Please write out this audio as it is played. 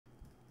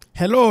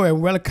Hello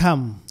and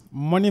welcome,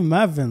 money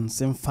mavens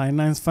and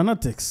finance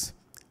fanatics.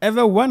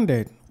 Ever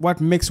wondered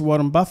what makes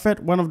Warren Buffett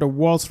one of the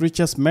world's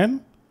richest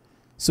men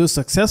so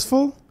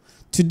successful?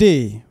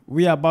 Today,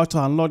 we are about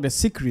to unlock the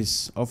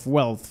secrets of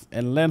wealth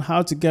and learn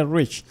how to get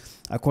rich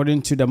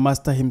according to the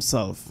master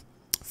himself.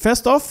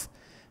 First off,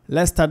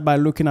 let's start by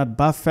looking at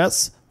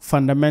Buffett's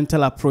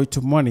fundamental approach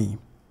to money.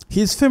 He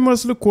is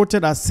famously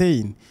quoted as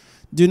saying,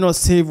 "Do not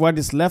save what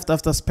is left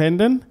after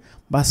spending,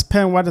 but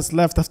spend what is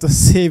left after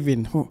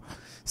saving."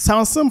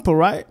 Sounds simple,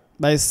 right?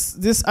 But it's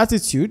this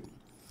attitude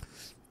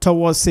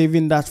towards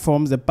saving that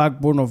forms the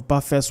backbone of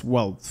Buffett's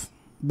wealth.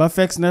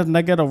 Buffett's net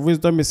nugget of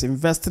wisdom is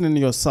investing in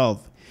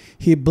yourself.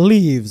 He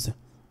believes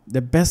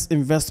the best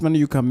investment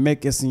you can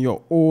make is in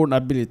your own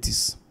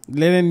abilities,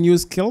 learning new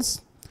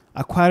skills,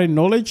 acquiring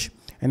knowledge,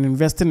 and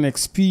investing in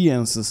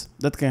experiences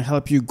that can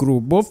help you grow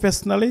both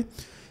personally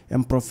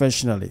and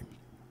professionally.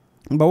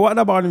 But what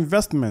about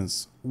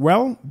investments?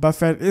 Well,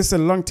 Buffett is a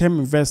long-term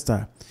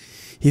investor.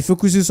 He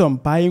focuses on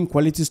buying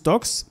quality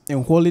stocks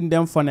and holding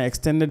them for an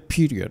extended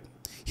period.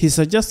 He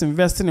suggests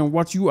investing in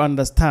what you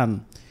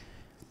understand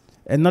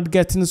and not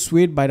getting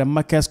swayed by the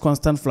market's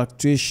constant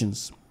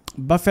fluctuations.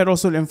 Buffett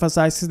also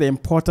emphasizes the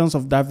importance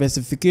of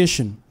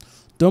diversification.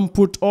 Don't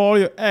put all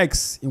your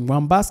eggs in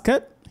one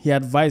basket, he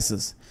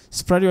advises.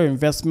 Spread your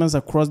investments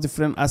across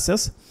different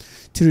assets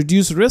to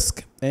reduce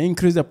risk and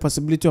increase the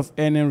possibility of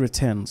earning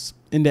returns.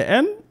 In the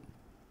end,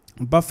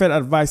 Buffett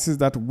advises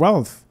that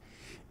wealth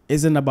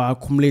isn't about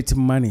accumulating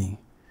money.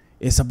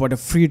 It's about the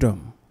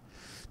freedom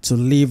to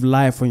live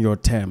life on your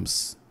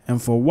terms.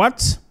 And for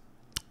what?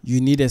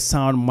 You need a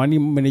sound money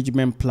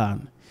management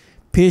plan,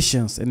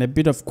 patience, and a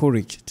bit of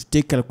courage to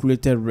take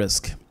calculated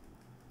risk.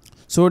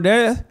 So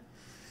there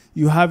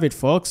you have it,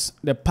 folks.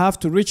 The path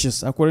to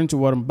riches according to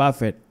Warren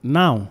Buffett.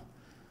 Now,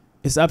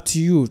 it's up to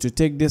you to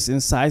take these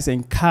insights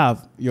and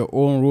carve your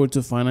own road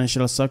to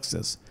financial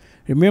success.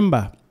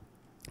 Remember,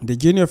 the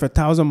journey of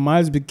 1,000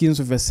 miles begins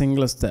with a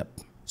single step.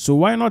 So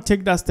why not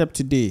take that step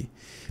today?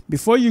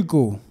 Before you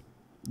go,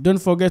 don't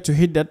forget to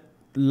hit that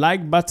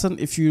like button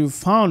if you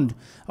found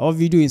our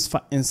video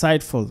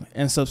insightful,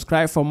 and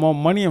subscribe for more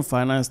money and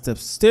finance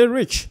tips. Stay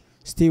rich,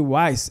 stay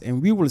wise,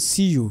 and we will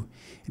see you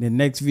in the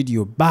next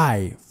video.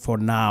 Bye for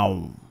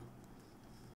now.